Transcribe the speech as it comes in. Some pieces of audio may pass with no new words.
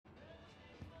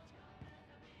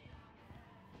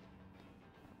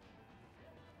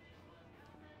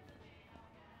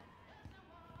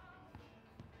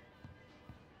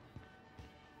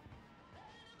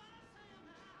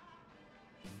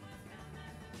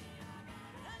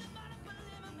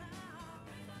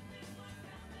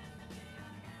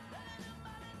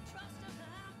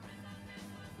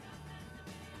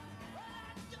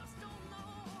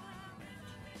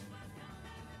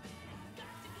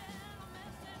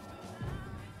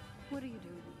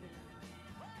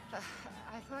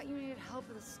I thought you needed help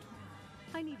with the storm.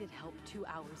 I needed help 2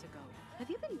 hours ago. Have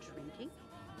you been drinking?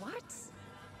 What?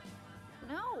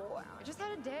 No, I just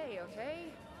had a day,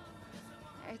 okay?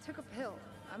 I took a pill.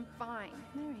 I'm fine.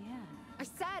 Marianne. I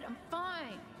said I'm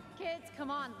fine! Kids, come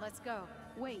on, let's go.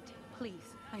 Wait,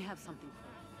 please. I have something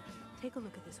for you. Take a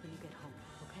look at this when you get home,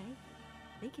 okay?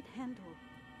 They can handle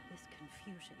this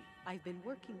confusion. I've been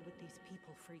working with these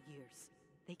people for years.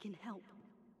 They can help.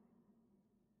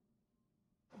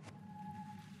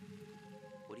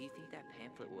 What do you think that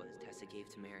pamphlet was Tessa gave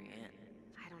to Marianne?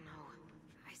 I don't know.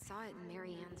 I saw it in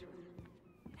Marianne's room.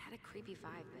 It had a creepy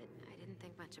vibe, but I didn't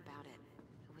think much about it.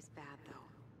 It was bad, though.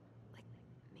 Like,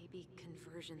 maybe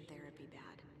conversion therapy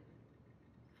bad.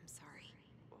 I'm sorry.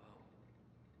 Whoa.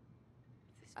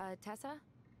 Tessa?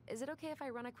 Is it okay if I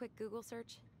run a quick Google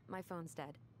search? My phone's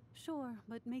dead. Sure,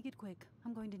 but make it quick.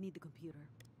 I'm going to need the computer.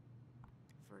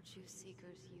 Virtue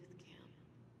Seekers Youth Camp.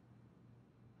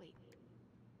 Wait.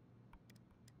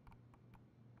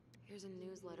 Here's a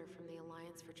newsletter from the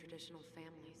Alliance for Traditional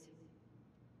Families.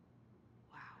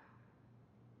 Wow.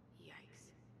 Yikes.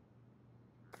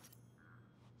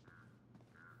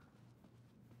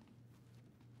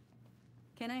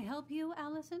 Can I help you,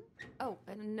 Alyson? Oh,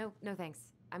 no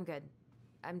thanks. I'm good.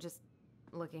 I'm just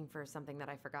looking for something that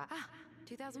I forgot. Ah,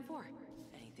 2004.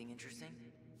 Anything interesting?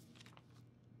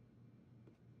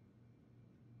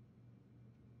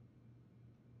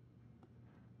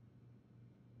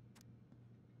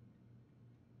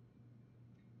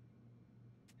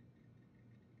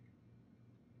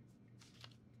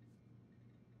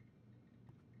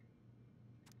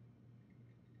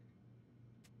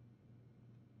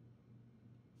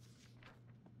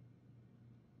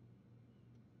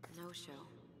 No show.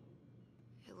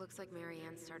 It looks like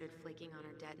Marianne started flaking on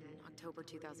her debt in October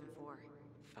 2004.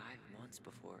 5 months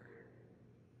before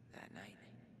that night.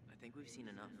 I think we've seen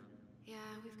enough.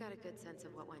 Yeah, we've got a good sense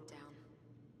of what went down.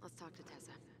 Let's talk to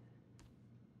Tessa.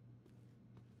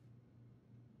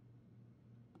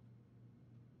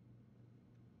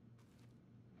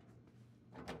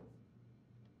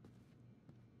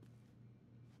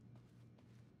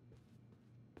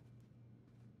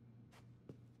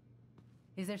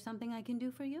 Is there something I can do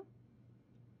for you?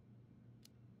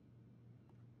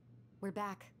 We're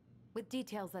back. With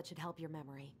details that should help your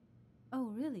memory.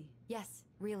 Oh, really? Yes,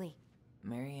 really.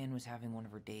 Marianne was having one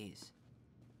of her days.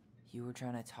 You were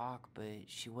trying to talk, but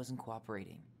she wasn't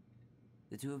cooperating.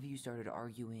 The two of you started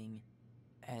arguing,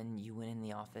 and you went in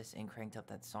the office and cranked up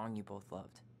that song you both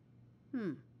loved.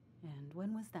 And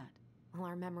when was that? Well,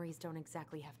 our memories don't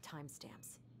exactly have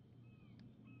timestamps.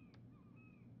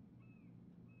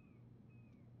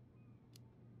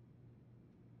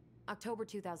 October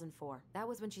 2004. That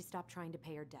was when she stopped trying to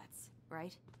pay her debts,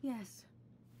 right? Yes.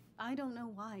 I don't know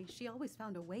why. She always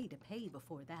found a way to pay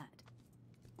before that.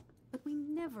 But we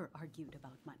never argued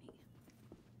about money.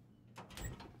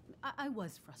 I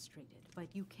was frustrated,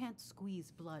 but you can't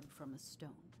squeeze blood from a stone.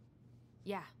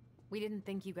 Yeah, we didn't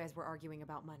think you guys were arguing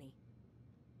about money.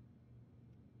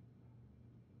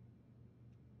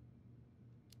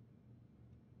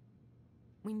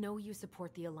 We know you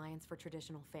support the Alliance for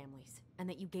Traditional Families, and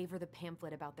that you gave her the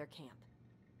pamphlet about their camp.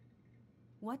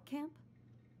 What camp?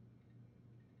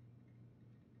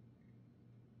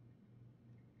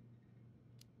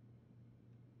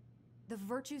 The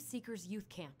Virtue Seekers Youth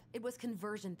Camp. It was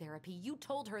conversion therapy. You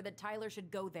told her that Tyler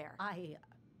should go there.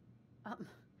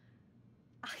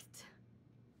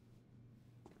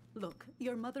 Look,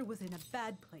 your mother was in a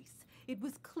bad place. It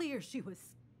was clear she was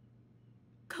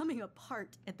coming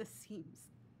apart at the seams.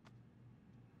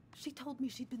 She told me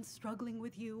she'd been struggling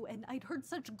with you, and I'd heard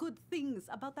such good things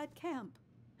about that camp.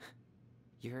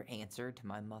 Your answer to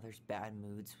my mother's bad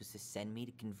moods was to send me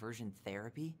to conversion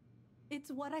therapy? It's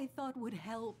what I thought would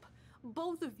help.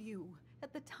 Both of you,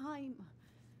 at the time.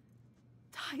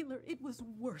 Tyler, it was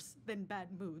worse than bad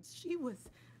moods. She was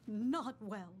not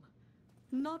well.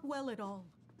 Not well at all.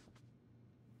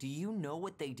 Do you know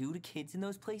what they do to kids in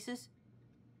those places?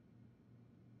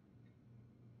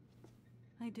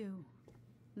 I do.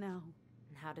 Now.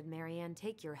 And how did Marianne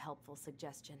take your helpful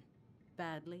suggestion?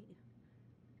 Badly.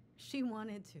 She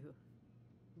wanted to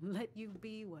let you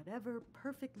be whatever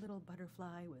perfect little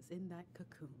butterfly was in that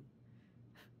cocoon.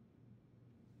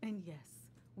 And yes,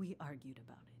 we argued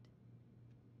about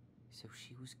it. So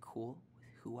she was cool with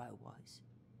who I was?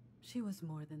 She was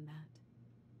more than that.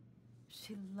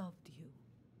 She loved you.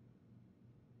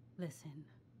 Listen,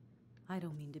 I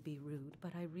don't mean to be rude,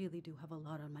 but I really do have a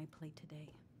lot on my plate today.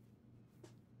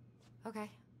 Okay.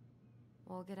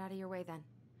 We'll get out of your way then.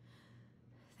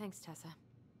 Thanks, Tessa.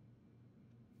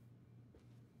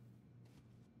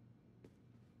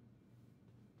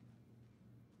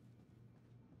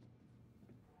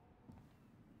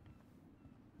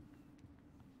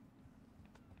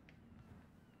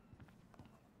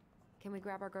 Can we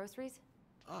grab our groceries?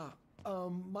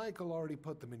 Michael already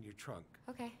put them in your trunk.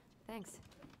 Okay, thanks.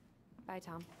 Bye,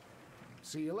 Tom.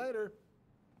 See you later.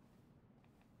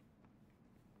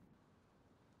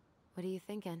 What are you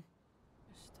thinking?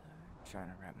 Just trying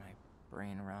to wrap my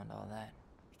brain around all that.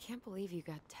 I can't believe you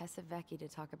got Tessa Vecchi to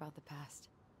talk about the past.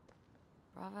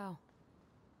 Bravo.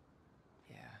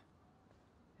 Yeah.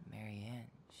 And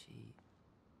Marianne, she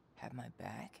had my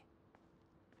back.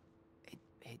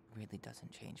 It really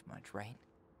doesn't change much, right?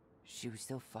 She was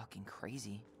still fucking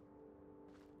crazy.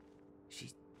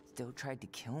 She still tried to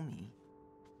kill me.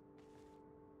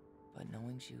 But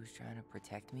knowing she was trying to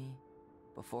protect me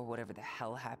before whatever the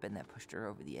hell happened that pushed her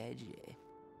over the edge, it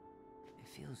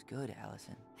feels good,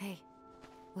 Alyson. Hey,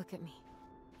 look at me.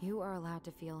 You are allowed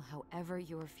to feel however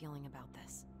you are feeling about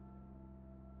this.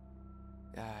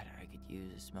 God, I could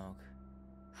use a smoke.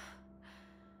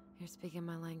 You're speaking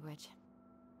my language.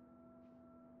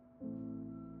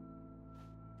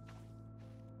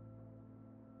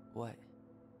 What?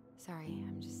 Sorry,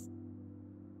 I'm just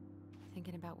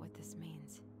thinking about what this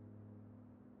means.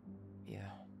 Yeah,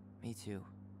 me too.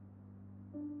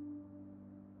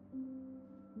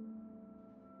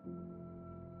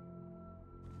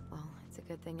 Well, it's a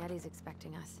good thing Eddie's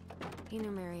expecting us. He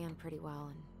knew Marianne pretty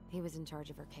well, and he was in charge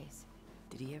of her case.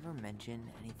 Did he ever mention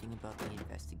anything about the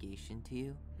investigation to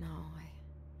you? No,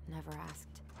 I never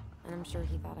asked. And I'm sure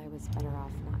he thought I was better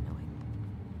off not knowing.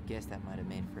 Guess that might have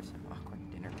made for some awkward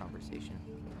dinner conversation.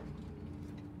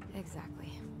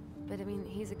 Exactly. But I mean,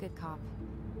 he's a good cop.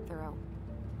 Thorough.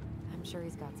 I'm sure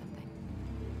he's got something.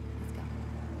 Let's go.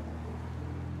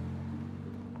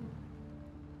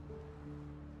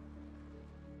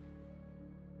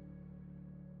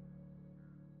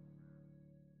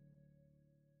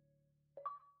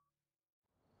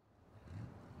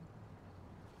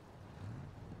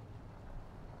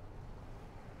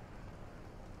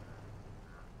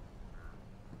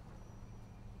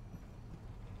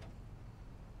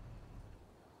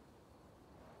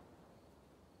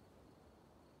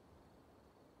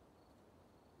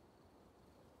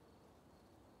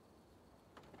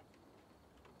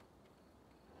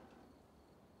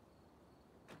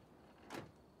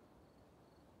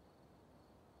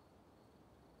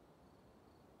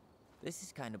 This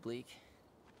is kind of bleak.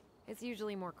 It's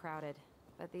usually more crowded,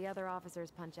 but the other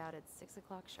officers punch out at 6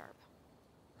 o'clock sharp.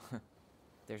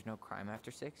 There's no crime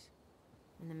after 6?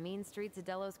 In the mean streets of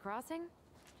Delos Crossing,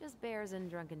 just bears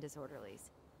and drunken disorderlies.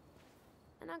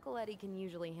 And Uncle Eddie can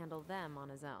usually handle them on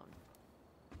his own.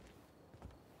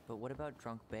 But what about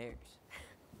drunk bears?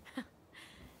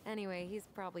 Anyway, he's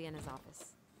probably in his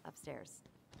office, upstairs.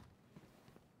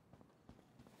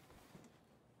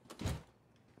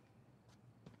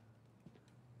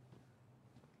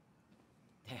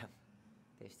 Damn,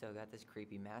 they still got this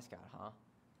creepy mascot, huh?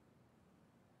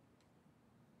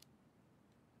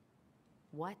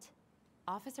 What?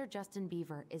 Officer Justin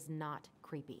Beaver is not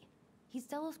creepy. He's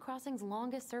Delos Crossing's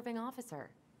longest-serving officer.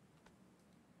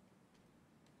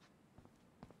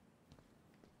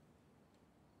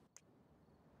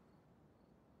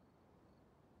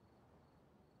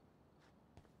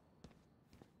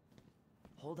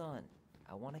 Hold on.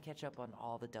 I want to catch up on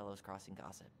all the Delos Crossing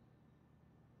gossip.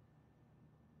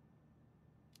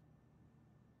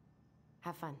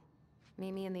 Have fun.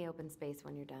 Meet me in the open space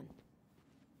when you're done.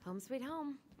 Home sweet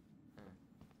home.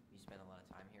 You spent a lot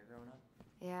of time here growing up?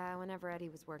 Yeah, whenever Eddie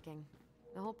was working.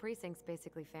 The whole precinct's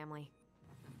basically family.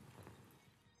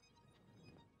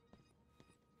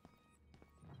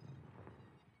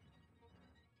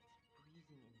 It's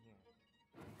freezing in here.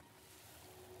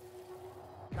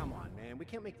 Come on, man. We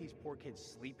can't make these poor kids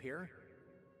sleep here.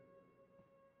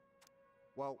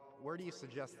 Well, where do you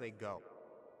suggest they go?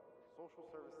 Social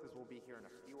services will be here in a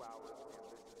few hours, and this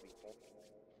is the only...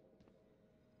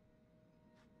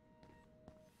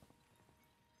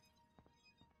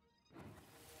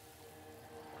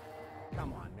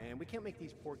 Come on, man. We can't make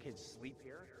these poor kids sleep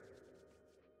here.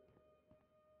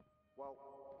 Well...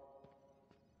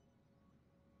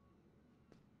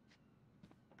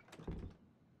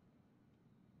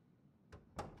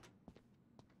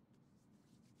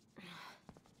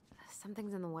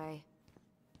 Something's in the way.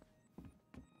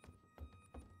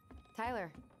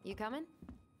 Tyler, you coming?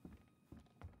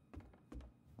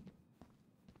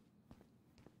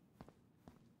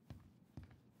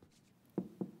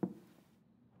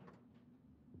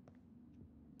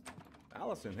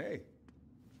 Alyson, hey.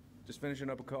 Just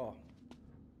finishing up a call.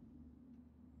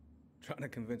 Trying to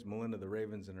convince Melinda the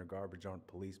Ravens and her garbage aren't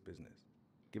police business.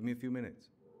 Give me a few minutes.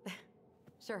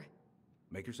 Sure.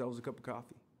 Make yourselves a cup of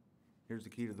coffee. Here's the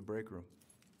key to the break room.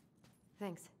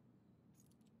 Thanks.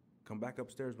 Come back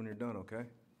upstairs when you're done, okay?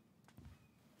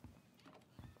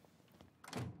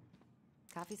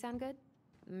 Coffee sound good?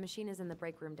 The machine is in the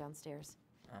break room downstairs.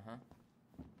 Uh-huh.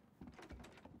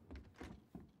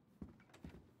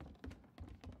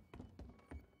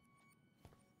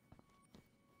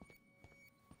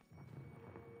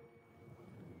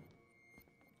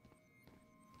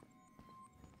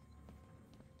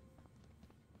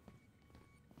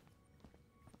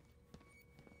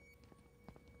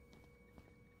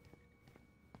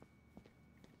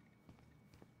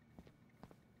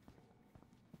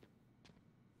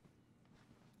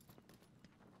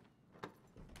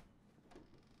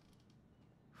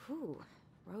 Whew.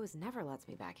 Rose never lets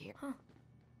me back here. Huh.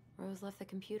 Rose left the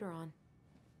computer on.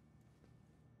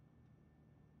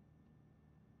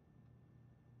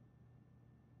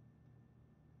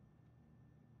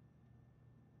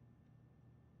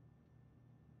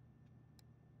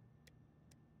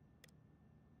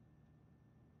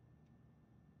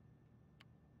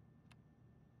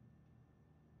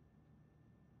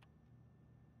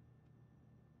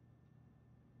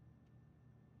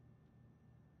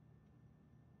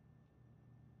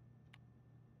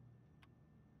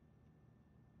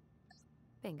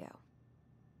 Bingo.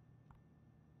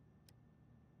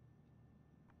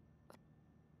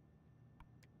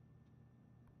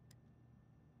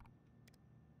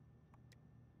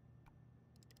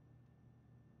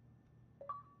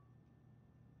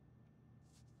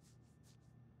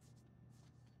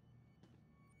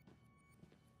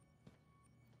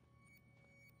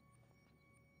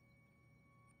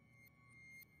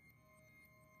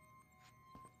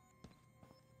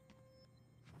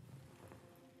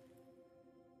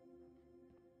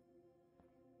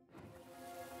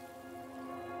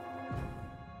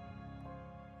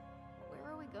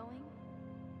 Where are we going?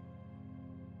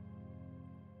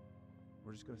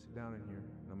 We're just gonna sit down in here,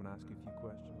 and I'm gonna ask you a few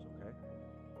questions, okay?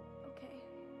 Okay.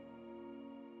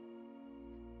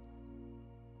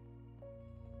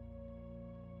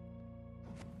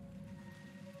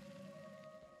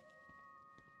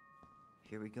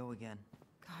 Here we go again.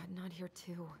 God, not here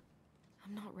too.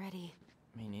 I'm not ready.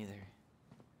 Me neither.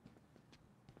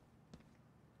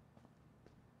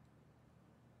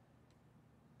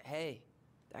 Hey,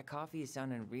 that coffee is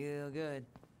sounding real good.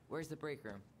 Where's the break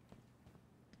room?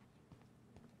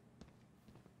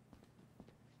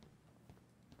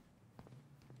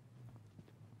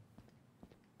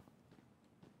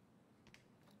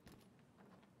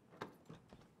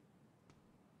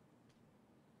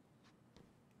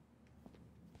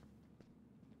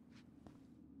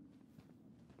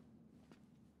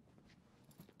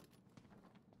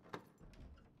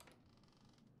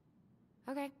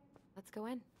 Okay, let's go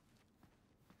in.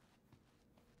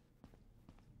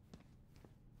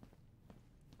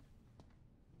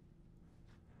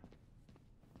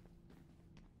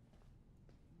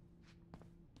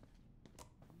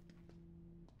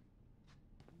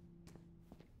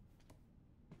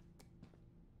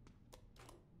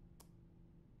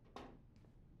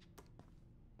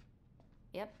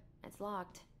 Yep, it's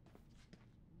locked.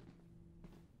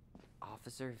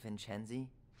 Officer Vincenzi?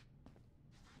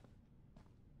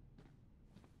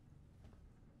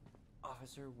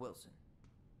 Officer Wilson.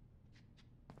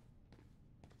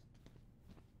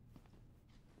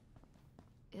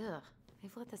 Ugh,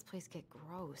 they've let this place get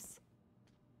gross.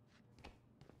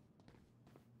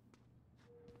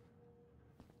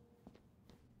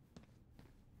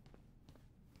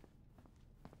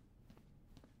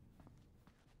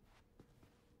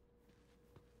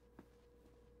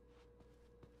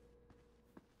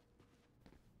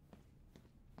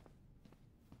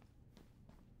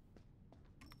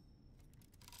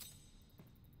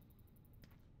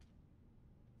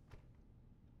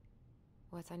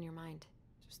 What's on your mind?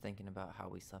 Just thinking about how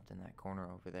we slept in that corner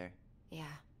over there. Yeah,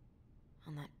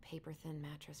 on that paper-thin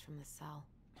mattress from the cell.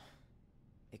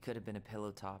 It could have been a pillow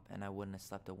top and I wouldn't have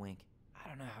slept a wink. I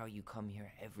don't know how you come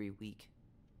here every week.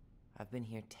 I've been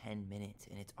here 10 minutes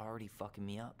and it's already fucking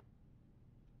me up.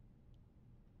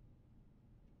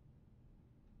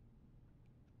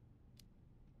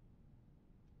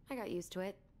 I got used to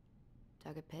it.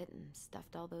 Dug a pit and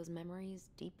stuffed all those memories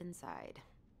deep inside.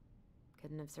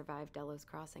 Couldn't have survived Delos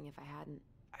Crossing if I hadn't.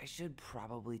 I should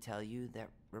probably tell you that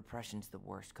repression's the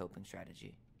worst coping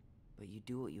strategy, but you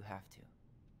do what you have to.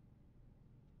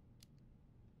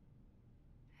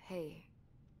 Hey,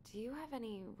 do you have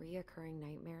any reoccurring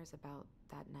nightmares about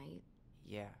that night?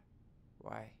 Yeah.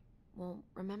 Why? Well,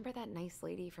 remember that nice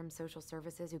lady from social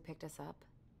services who picked us up?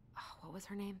 Oh, what was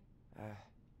her name?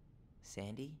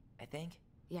 Sandy, I think?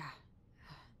 Yeah.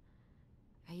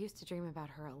 I used to dream about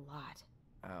her a lot.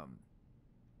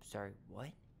 Sorry, what?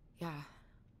 Yeah.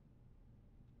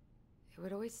 It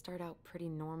would always start out pretty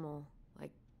normal,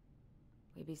 like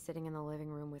We'd be sitting in the living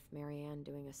room with Marianne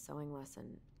doing a sewing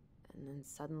lesson, and then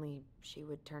suddenly she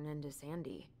would turn into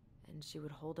Sandy, and she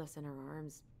would hold us in her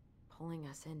arms, pulling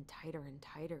us in tighter and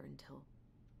tighter until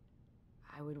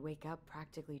I would wake up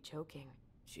practically choking.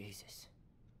 Jesus.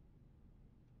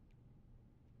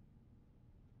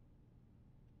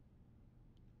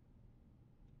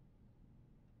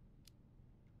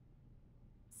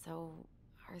 So,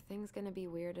 are things gonna be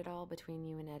weird at all between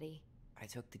you and Eddie? I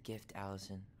took the gift,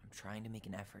 Alyson. I'm trying to make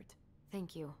an effort.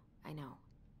 Thank you. I know.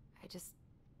 I just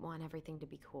want everything to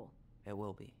be cool. It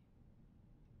will be.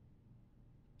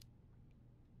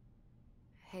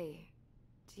 Hey,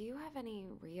 do you have any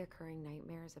reoccurring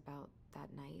nightmares about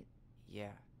that night?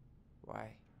 Yeah.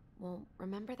 Why? Well,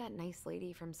 remember that nice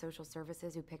lady from social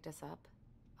services who picked us up?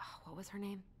 Oh, what was her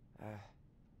name?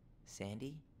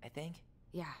 Sandy, I think?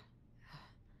 Yeah.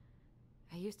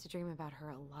 I used to dream about her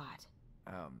a lot.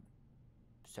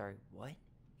 Sorry, what?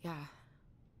 Yeah.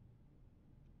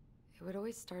 It would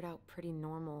always start out pretty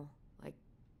normal, like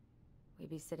we'd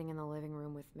be sitting in the living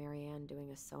room with Marianne doing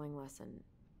a sewing lesson,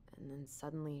 and then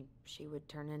suddenly she would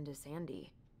turn into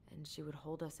Sandy, and she would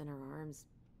hold us in her arms,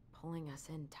 pulling us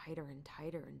in tighter and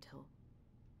tighter until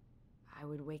I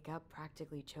would wake up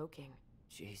practically choking.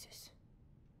 Jesus.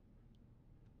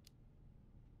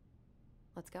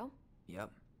 Let's go? Yep.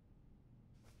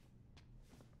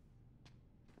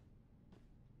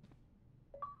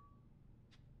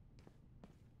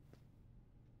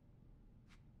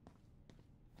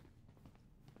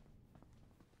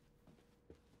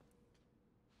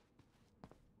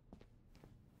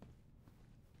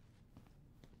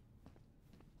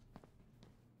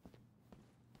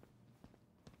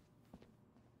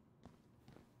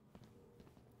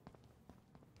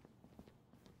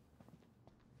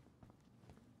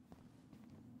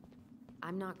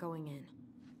 I'm not going in.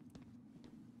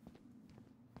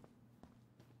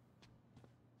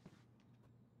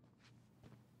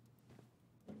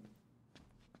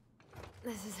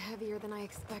 This is heavier than I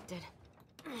expected.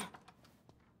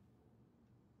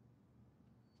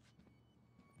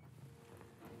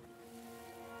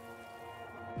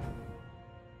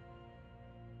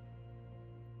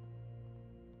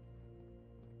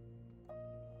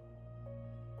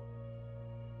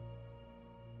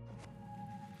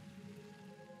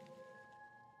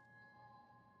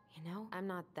 You know, I'm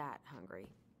not that hungry.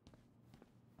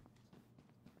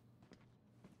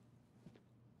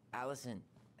 Alyson,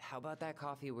 how about that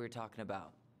coffee we were talking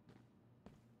about?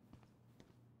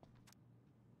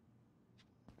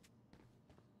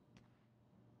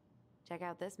 Check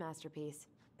out this masterpiece.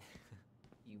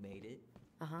 You made it?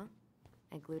 Uh-huh.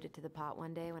 I glued it to the pot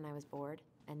one day when I was bored,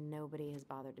 and nobody has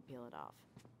bothered to peel it off.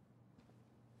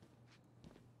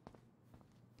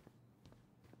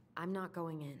 I'm not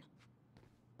going in.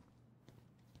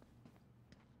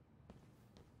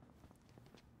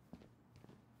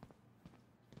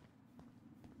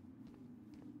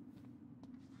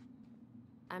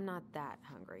 I'm not that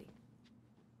hungry.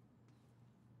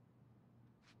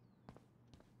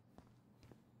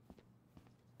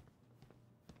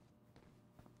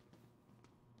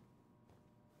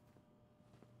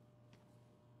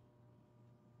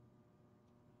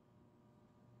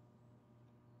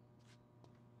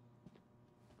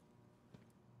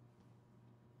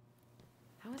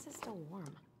 How is it still warm?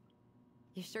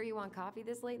 You sure you want coffee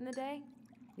this late in the day?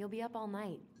 You'll be up all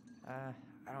night. I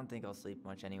don't think I'll sleep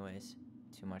much anyways.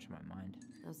 Too much on my mind.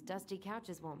 Those dusty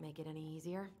couches won't make it any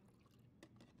easier.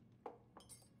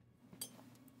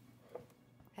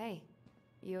 Hey,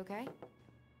 you okay?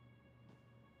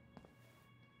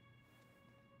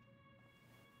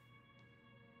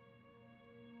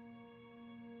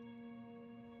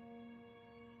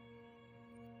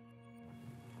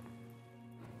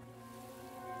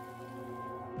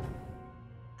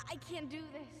 I can't do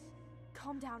this.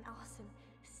 Calm down, Alyson.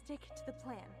 Stick to the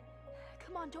plan.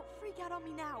 Come on, don't freak out on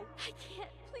me now. I can't,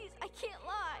 please, I can't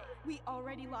lie. We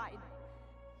already lied.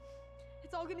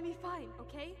 It's all gonna be fine,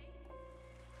 okay?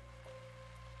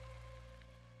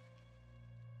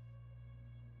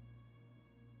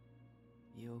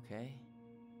 You okay?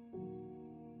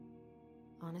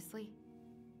 Honestly,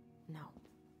 no.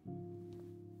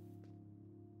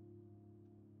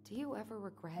 Do you ever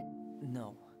regret?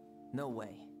 No. No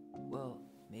way. Well,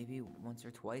 maybe once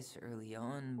or twice early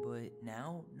on, but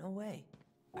now, no way.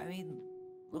 I mean,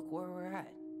 look where we're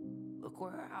at. Look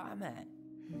where I'm at.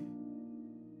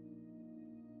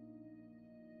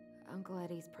 Uncle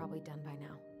Eddie's probably done by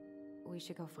now. We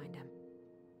should go find him.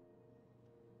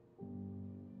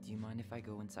 Do you mind if I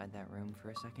go inside that room for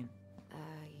a second?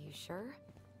 You sure?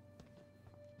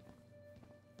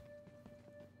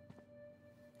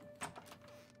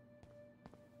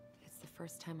 It's the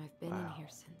first time I've been in here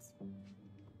since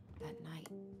that night.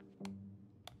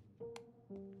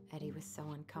 Eddie was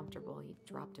so uncomfortable, he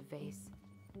dropped a vase.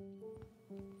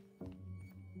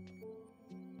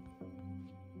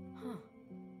 Huh.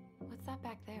 What's that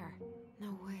back there?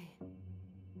 No way.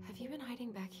 Have you been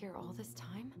hiding back here all this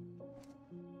time?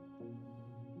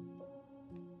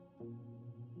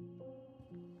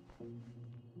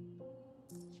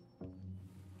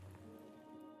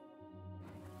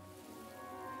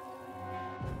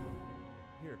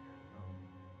 Here.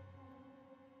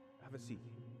 Have a seat.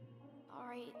 All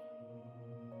right.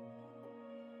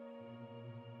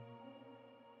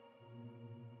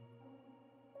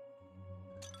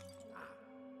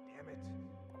 Damn it.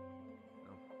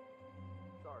 No.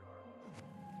 Sorry.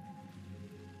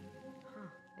 Huh.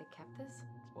 They kept this?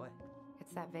 What?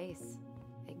 It's that vase.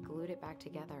 They glued it back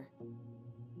together.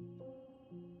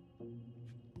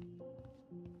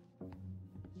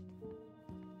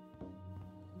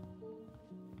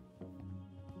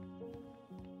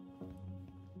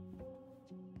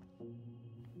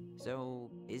 So,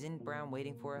 isn't Brown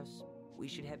waiting for us? We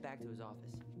should head back to his office.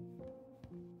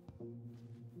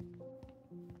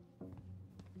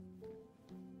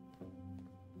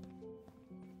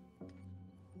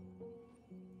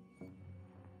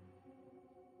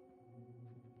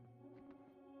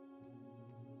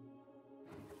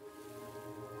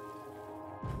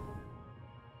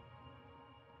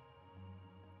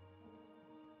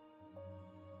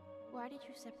 Why did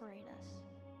you separate us?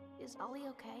 Is Ollie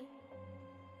okay?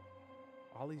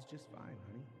 Ollie's just fine,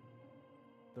 honey.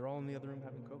 They're all in the other room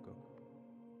having cocoa.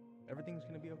 Everything's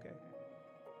gonna be okay.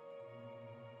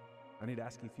 I need to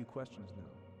ask you a few questions now.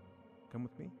 Come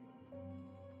with me?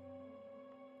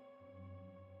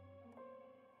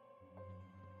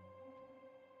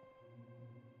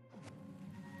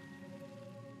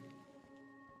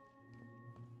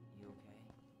 You okay?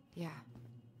 Yeah.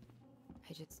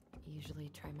 I just usually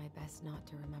try my best not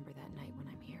to remember that night when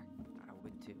I'm here. I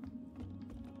would too.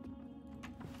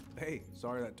 Hey,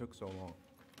 sorry that took so long.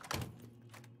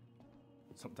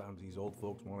 Sometimes these old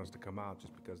folks want us to come out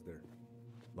just because they're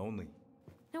lonely.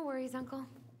 No worries, Uncle.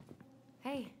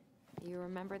 Hey, you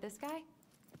remember this guy?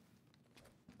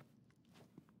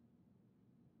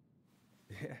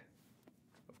 Yeah,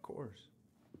 of course.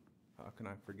 How can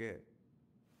I forget?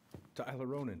 Tyler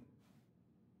Ronan,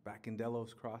 back in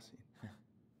Delos Crossing.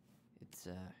 It's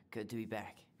good to be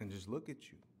back. And just look at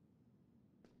you.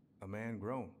 A man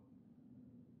grown.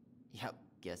 Yep,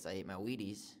 guess I ate my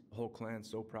Wheaties. The whole clan's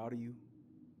so proud of you.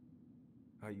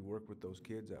 How you work with those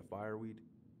kids at Fireweed.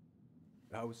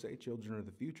 I would say children are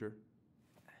the future.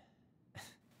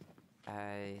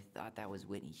 I thought that was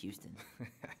Whitney Houston.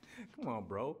 Come on,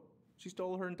 bro. She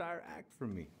stole her entire act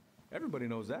from me. Everybody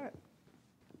knows that.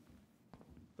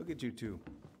 Look at you two.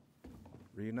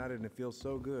 Reunited and it feels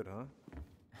so good, huh?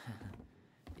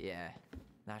 Yeah,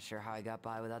 not sure how I got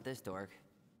by without this dork.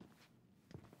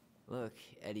 Look,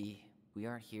 Eddie, we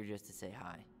aren't here just to say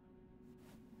hi.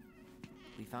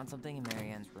 We found something in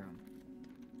Marianne's room.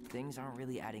 Things aren't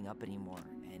really adding up anymore,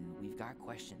 and we've got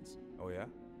questions. Oh, yeah?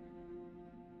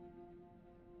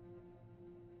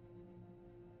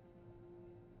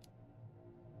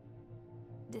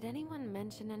 Did anyone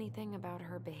mention anything about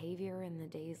her behavior in the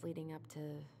days leading up to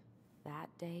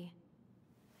that day?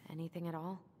 Anything at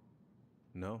all?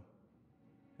 No.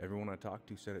 Everyone I talked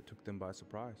to said it took them by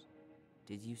surprise.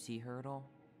 Did you see her at all?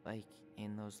 Like,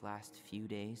 in those last few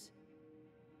days?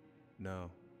 No.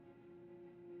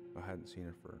 I hadn't seen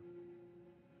her for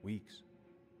weeks.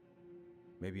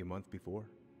 Maybe a month before.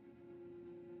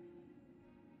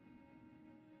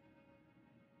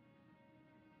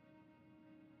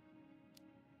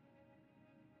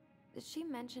 Did she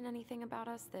mention anything about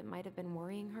us that might have been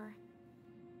worrying her?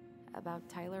 About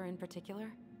Tyler in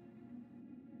particular?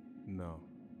 No.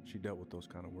 She dealt with those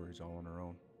kind of worries all on her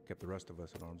own. Kept the rest of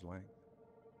us at arm's length.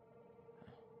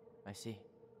 I see.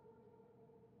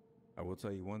 I will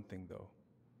tell you one thing, though.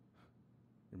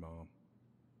 Your mom.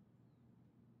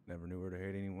 Never knew her to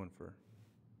hate anyone for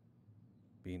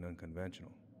being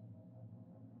unconventional.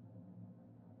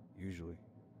 Usually,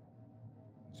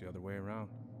 it's the other way around.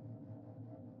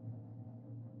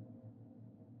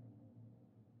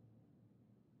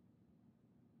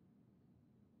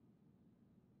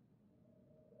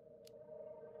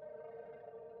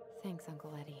 Thanks,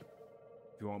 Uncle Eddie.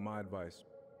 If you want my advice,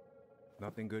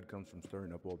 nothing good comes from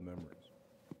stirring up old memories.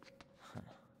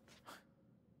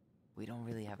 We don't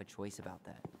really have a choice about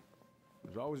that.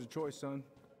 There's always a choice, son.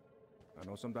 I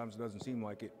know sometimes it doesn't seem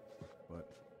like it, but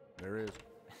there is.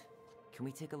 Can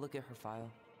we take a look at her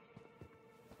file?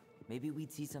 Maybe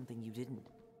we'd see something you didn't.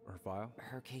 Her file?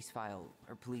 Her case file,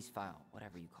 or police file,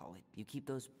 whatever you call it. You keep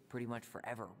those pretty much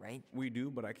forever, right? We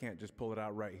do, but I can't just pull it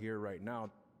out right here, right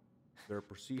now. There are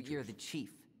procedures. But you're the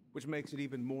chief. Which makes it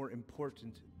even more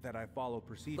important that I follow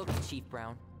procedures. Look, Chief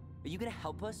Brown, are you gonna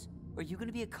help us, or are you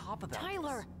gonna be a cop about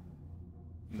Tyler!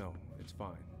 this? No, it's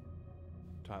fine.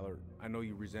 Tyler, I know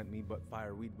you resent me, but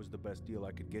fireweed was the best deal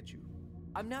I could get you.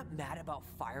 I'm not mad about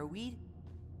fireweed,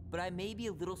 but I may be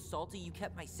a little salty you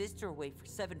kept my sister away for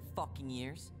 7 fucking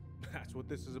years. That's what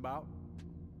this is about?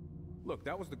 Look,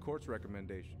 that was the court's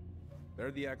recommendation.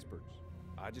 They're the experts.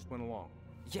 I just went along.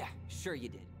 Yeah, sure you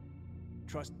did.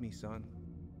 Trust me, son.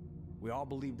 We all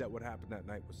believed that what happened that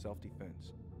night was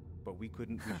self-defense, but we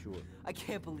couldn't be sure. I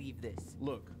can't believe this.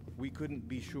 Look, we couldn't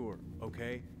be sure,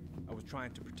 okay? I was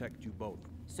trying to protect you both.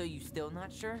 So you still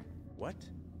not sure? What?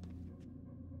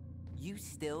 You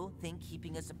still think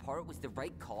keeping us apart was the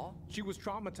right call? She was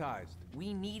traumatized.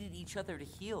 We needed each other to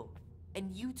heal,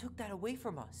 and you took that away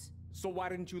from us. So why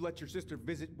didn't you let your sister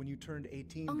visit when you turned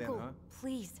 18 Uncle, then, huh?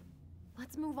 please.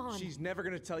 Let's move on. She's never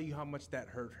gonna tell you how much that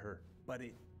hurt her, but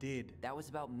it did. That was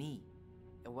about me.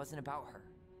 It wasn't about her.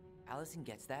 Alyson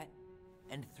gets that,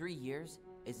 and 3 years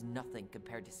is nothing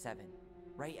compared to 7.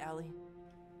 Right, Allie?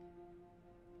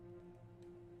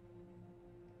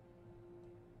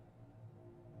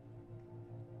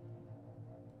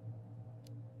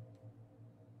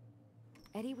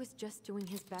 Eddie was just doing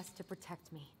his best to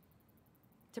protect me.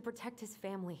 To protect his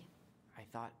family. I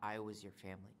thought I was your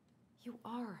family. You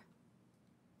are.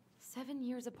 7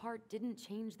 years apart didn't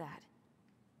change that.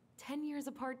 10 years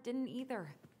apart didn't either.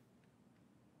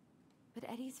 But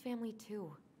Eddie's family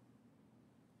too.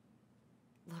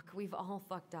 Look, we've all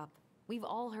fucked up. We've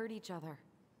all hurt each other.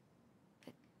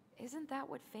 But isn't that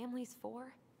what family's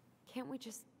for? Can't we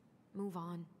just move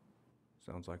on?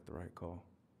 Sounds like the right call.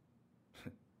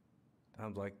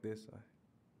 Times like this,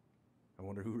 I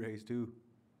wonder who raised who.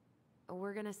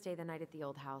 We're gonna stay the night at the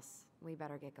old house. We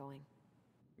better get going.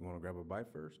 You wanna grab a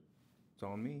bite first? It's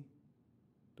on me.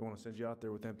 Don't wanna send you out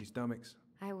there with empty stomachs.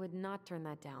 I would not turn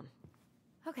that down.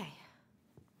 Okay,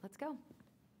 let's go.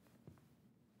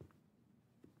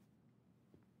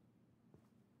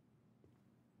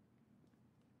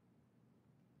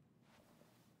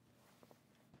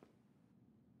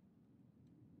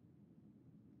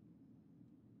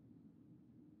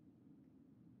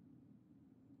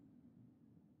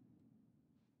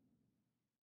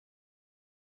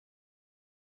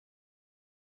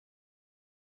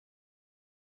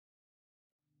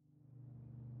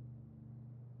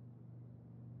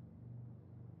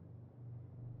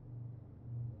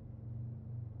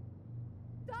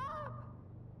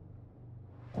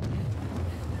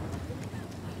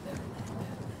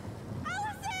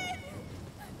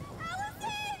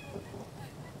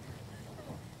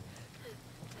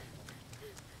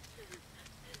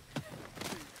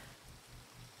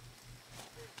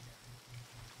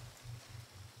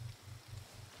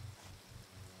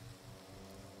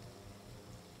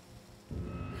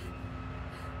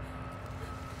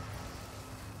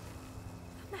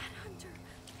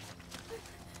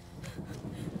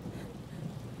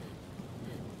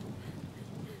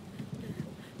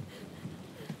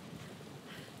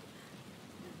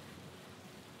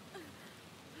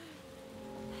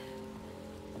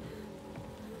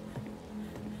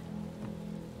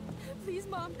 Please,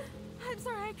 Mom. I'm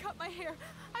sorry I cut my hair.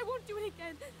 I won't do it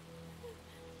again.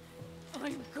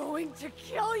 I'm going to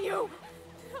kill you!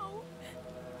 No.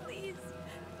 Please.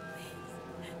 Please.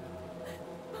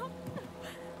 Mom.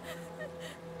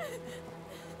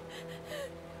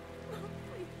 Mom,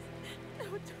 please. No,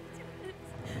 don't do this.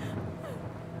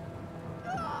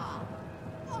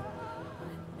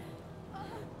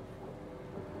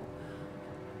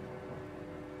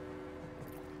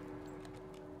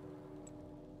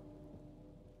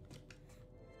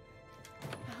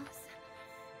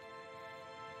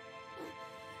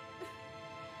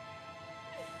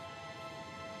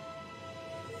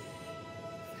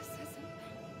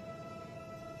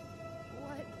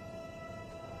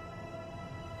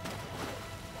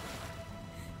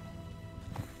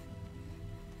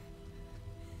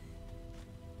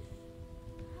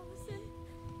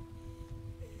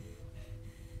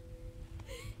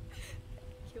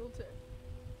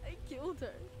 I killed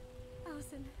her.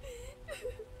 Alyson,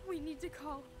 we need to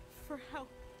call for help.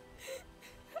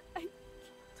 I killed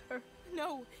her.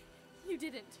 No, you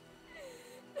didn't.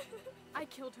 I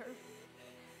killed her.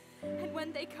 And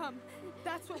when they come,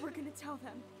 that's what we're gonna tell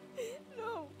them.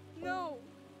 No, no.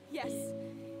 Yes.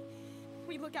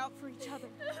 We look out for each other.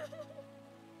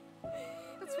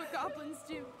 That's what goblins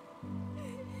do.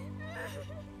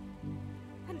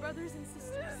 And brothers and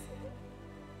sisters.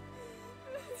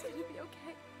 It's gonna be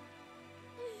okay.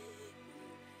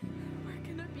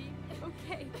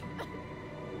 okay.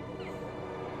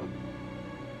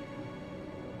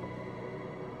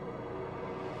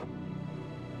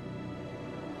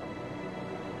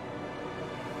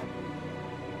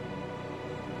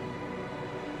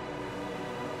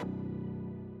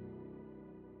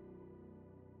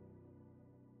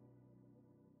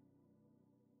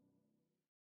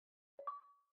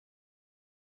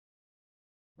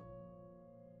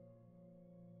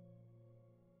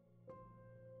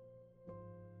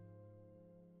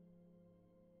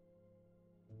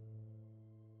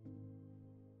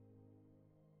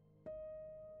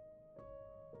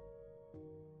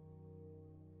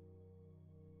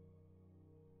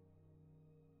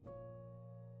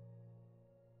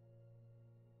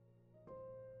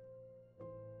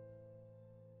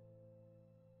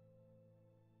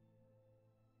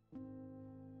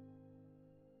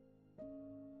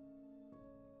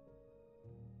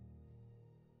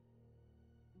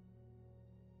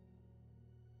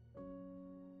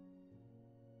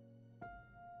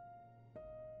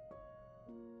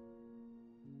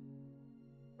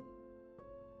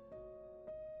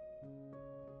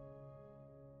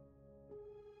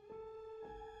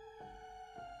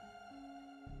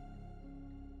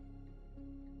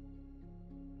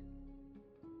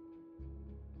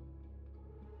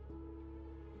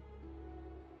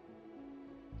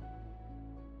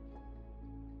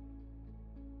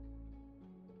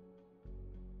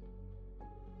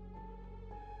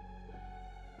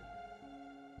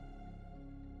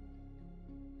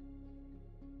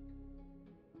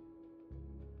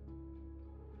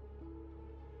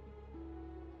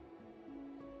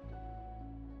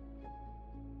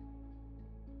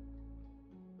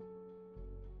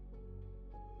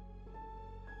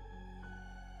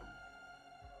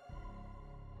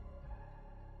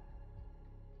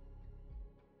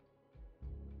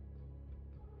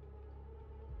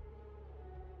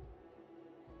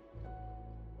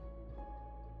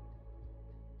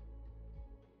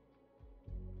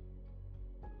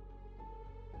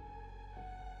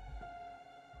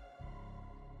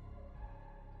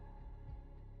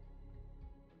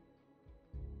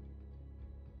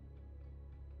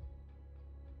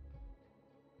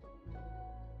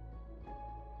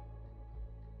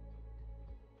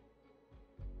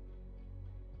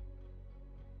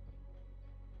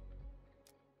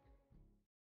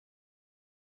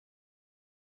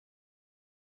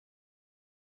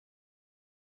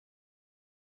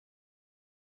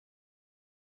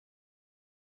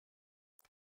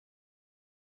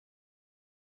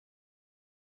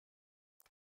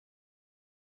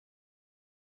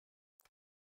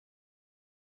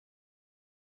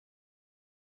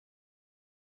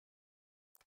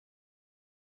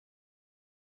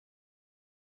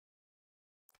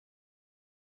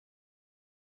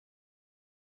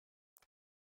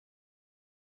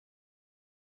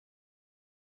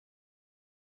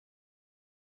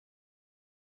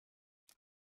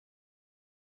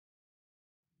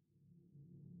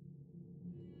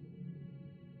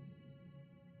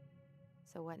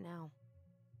 So what now?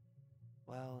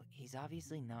 Well, he's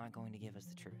obviously not going to give us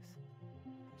the truth.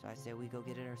 So I say we go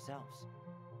get it ourselves.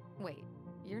 Wait,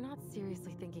 you're not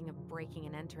seriously thinking of breaking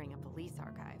and entering a police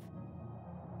archive?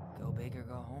 Go big or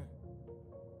go home.